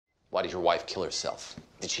Why did your wife kill herself?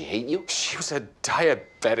 Did she hate you? She was a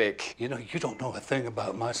diabetic. You know, you don't know a thing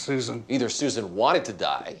about my Susan. Either Susan wanted to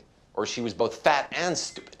die, or she was both fat and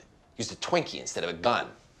stupid. Used a Twinkie instead of a gun.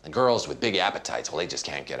 The girls with big appetites, well, they just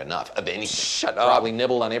can't get enough of anything. Shut up. Probably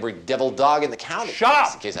nibbled on every devil dog in the county. Shut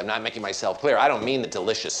up! In case I'm not making myself clear, I don't mean the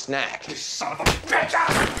delicious snack. You son of a bitch!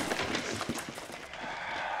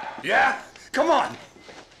 Yeah? Come on!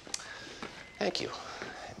 Thank you.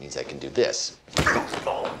 That means I can do this.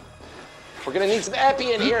 We're gonna need some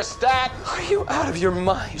epi in here, Stat. Are you out of your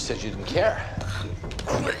mind? You said you didn't care.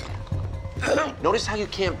 Notice how you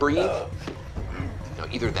can't breathe? Now,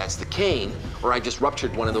 either that's the cane, or I just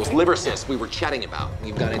ruptured one of those liver cysts we were chatting about.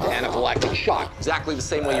 You've gone into anaphylactic shock, exactly the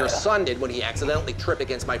same way your son did when he accidentally tripped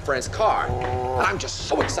against my friend's car. And I'm just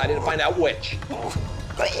so excited to find out which.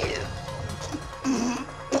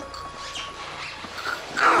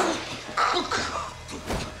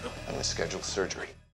 I'm gonna schedule surgery.